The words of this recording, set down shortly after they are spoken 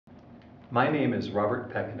My name is Robert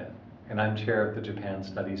Pekkanen, and I'm chair of the Japan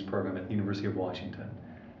Studies program at the University of Washington.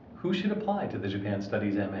 Who should apply to the Japan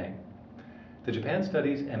Studies MA? The Japan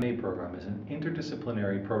Studies MA program is an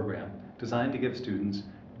interdisciplinary program designed to give students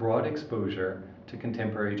broad exposure to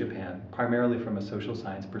contemporary Japan, primarily from a social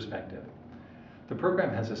science perspective. The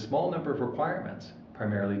program has a small number of requirements,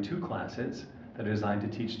 primarily 2 classes that are designed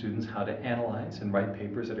to teach students how to analyze and write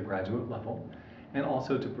papers at a graduate level, and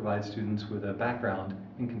also to provide students with a background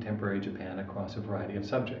in contemporary Japan across a variety of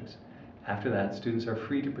subjects. After that, students are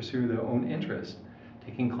free to pursue their own interest,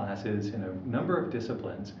 taking classes in a number of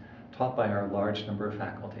disciplines taught by our large number of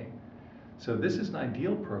faculty. So this is an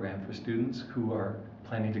ideal program for students who are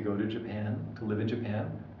planning to go to Japan, to live in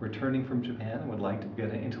Japan, returning from Japan and would like to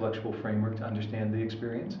get an intellectual framework to understand the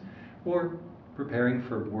experience, or preparing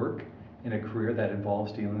for work in a career that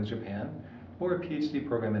involves dealing with Japan, or a PhD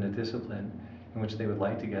program in a discipline in which they would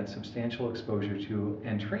like to get substantial exposure to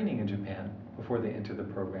and training in Japan before they enter the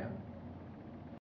program.